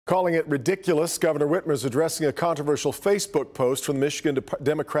Calling it ridiculous, Governor Whitmer is addressing a controversial Facebook post from the Michigan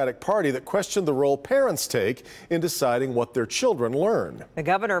Democratic Party that questioned the role parents take in deciding what their children learn. The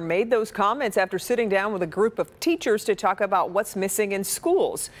governor made those comments after sitting down with a group of teachers to talk about what's missing in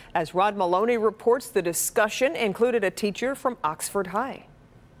schools. As Rod Maloney reports, the discussion included a teacher from Oxford High.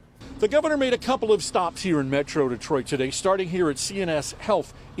 The governor made a couple of stops here in Metro Detroit today, starting here at CNS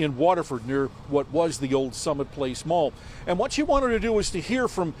Health in Waterford near what was the old Summit Place Mall. And what she wanted to do was to hear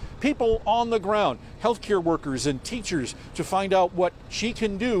from people on the ground, healthcare workers and teachers, to find out what she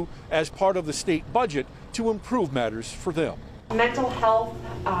can do as part of the state budget to improve matters for them. Mental health,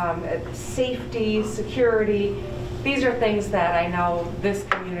 safety, security, these are things that I know this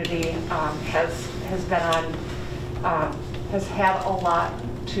community has been on, has had a lot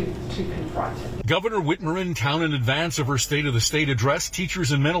to confront. Governor Whitmer in town in advance of her State of the State address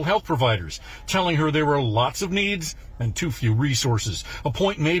teachers and mental health providers, telling her there were lots of needs and too few resources. A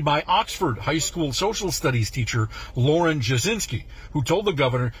point made by Oxford High School social studies teacher Lauren Jasinski, who told the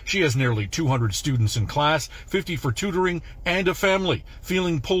governor she has nearly 200 students in class, 50 for tutoring, and a family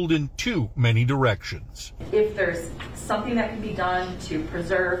feeling pulled in too many directions. If there's something that can be done to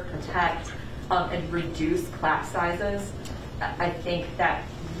preserve, protect, and reduce class sizes, I think that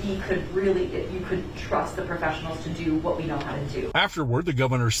you could trust the professionals to do what we know how to do. Afterward, the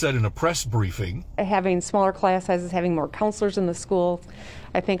governor said in a press briefing, having smaller class sizes, having more counselors in the school,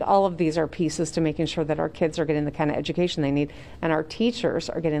 I think all of these are pieces to making sure that our kids are getting the kind of education they need and our teachers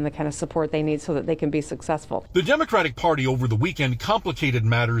are getting the kind of support they need so that they can be successful. The Democratic Party over the weekend complicated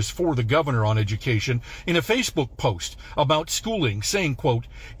matters for the governor on education in a Facebook post about schooling, saying, quote,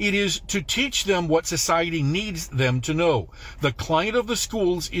 "It is to teach them what society needs them to know. The client of the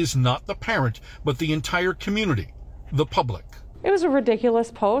schools is not the parent, but the entire community, the public." It was a ridiculous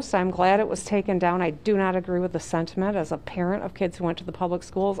post. I'm glad it was taken down. I do not agree with the sentiment as a parent of kids who went to the public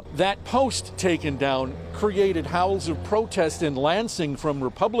schools. That post taken down created howls of protest in Lansing from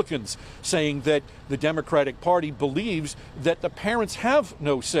Republicans, saying that the Democratic Party believes that the parents have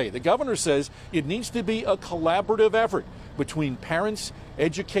no say. The governor says it needs to be a collaborative effort between parents,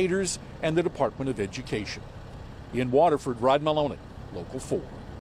 educators, and the Department of Education. In Waterford, Rod Maloney, Local 4.